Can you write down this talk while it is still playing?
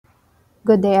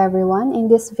Good day everyone. In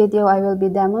this video, I will be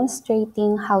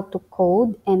demonstrating how to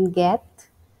code and get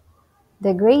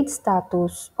the grade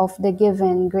status of the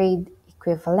given grade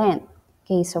equivalent.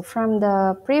 Okay, so from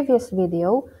the previous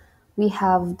video, we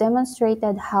have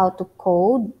demonstrated how to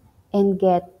code and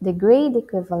get the grade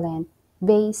equivalent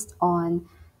based on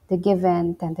the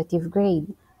given tentative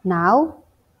grade. Now,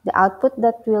 the output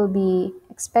that we'll be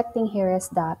expecting here is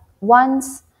that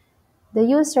once the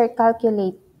user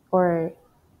calculate or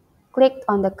clicked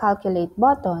on the calculate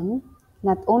button,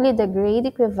 not only the grade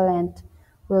equivalent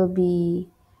will be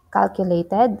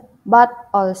calculated, but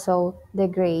also the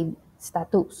grade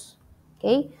status.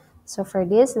 Okay, so for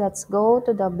this, let's go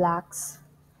to the Blocks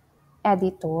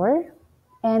editor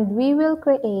and we will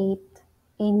create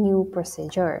a new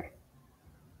procedure.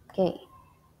 Okay,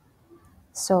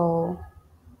 so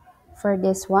for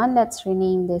this one, let's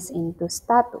rename this into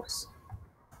status.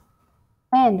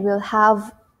 And we'll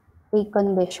have a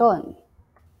condition.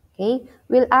 Okay,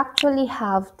 we'll actually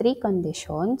have three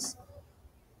conditions.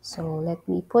 So let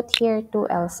me put here two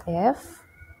else if.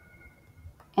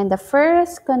 And the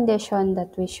first condition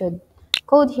that we should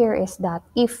code here is that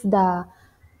if the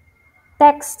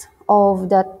text of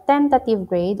the tentative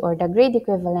grade or the grade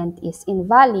equivalent is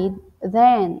invalid,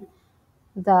 then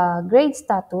the grade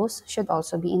status should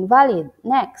also be invalid.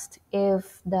 Next,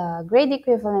 if the grade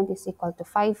equivalent is equal to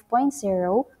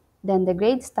 5.0, then the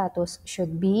grade status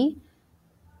should be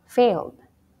failed.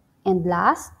 And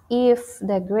last, if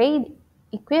the grade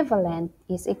equivalent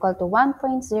is equal to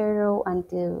 1.0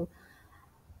 until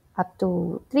up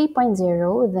to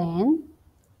 3.0, then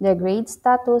the grade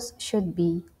status should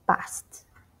be passed.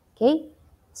 Okay,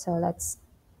 so let's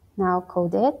now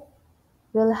code it.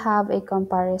 We'll have a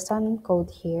comparison code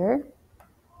here.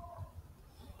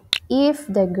 If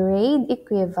the grade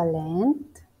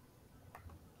equivalent,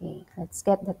 okay, let's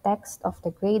get the text of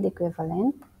the grade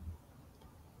equivalent.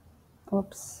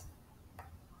 Oops.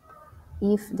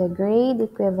 If the grade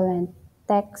equivalent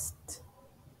text,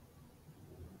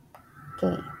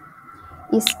 okay,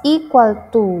 is equal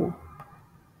to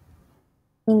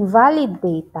invalid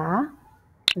data,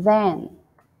 then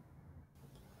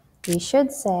we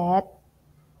should set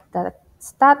the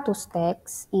status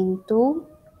text into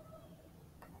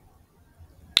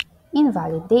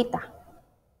invalid data.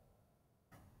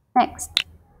 Next,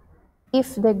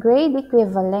 if the grade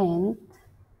equivalent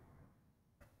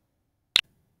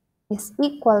is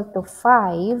equal to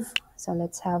 5, so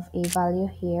let's have a value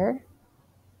here,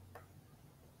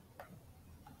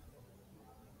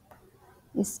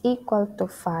 is equal to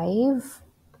 5,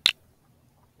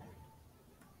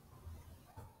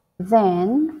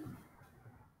 then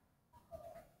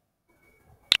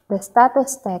the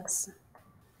status text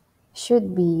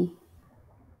should be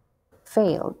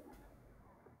failed.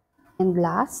 And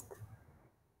last,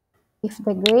 if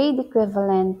the grade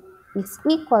equivalent is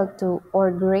equal to or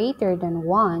greater than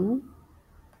 1,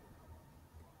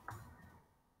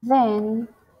 then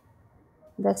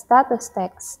the status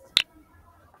text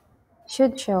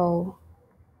should show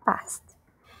passed.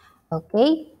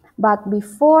 Okay, but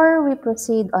before we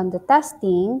proceed on the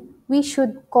testing, we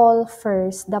should call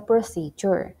first the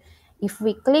procedure. If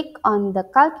we click on the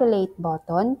calculate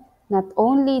button, not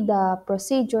only the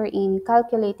procedure in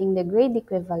calculating the grade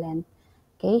equivalent,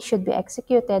 okay, should be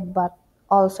executed, but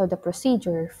also the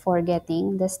procedure for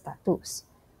getting the status.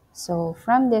 So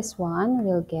from this one,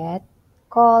 we'll get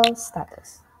call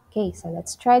status. Okay, so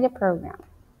let's try the program.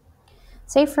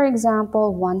 Say for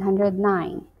example,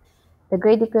 109. The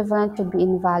grade equivalent should be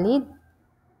invalid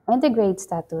and the grade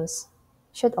status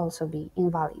should also be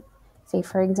invalid. Say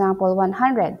for example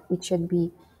 100, it should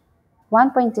be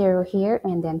 1.0 here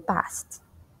and then passed.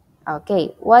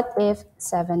 Okay, what if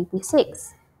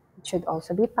 76? It should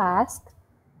also be passed.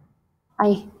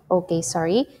 Okay,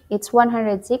 sorry, it's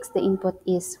 106, the input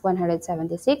is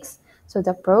 176. So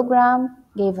the program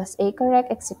gave us a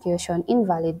correct execution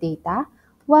invalid data.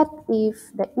 What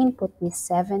if the input is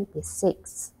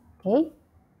 76? Okay,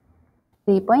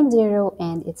 3.0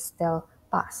 and it's still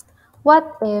passed.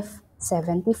 What if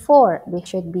 74? They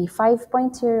should be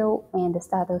 5.0 and the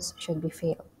status should be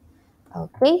failed.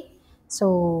 Okay,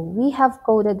 so we have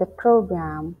coded the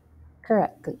program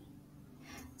correctly.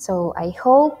 So I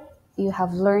hope you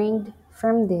have learned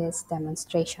from this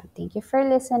demonstration. Thank you for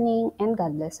listening and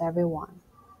God bless everyone.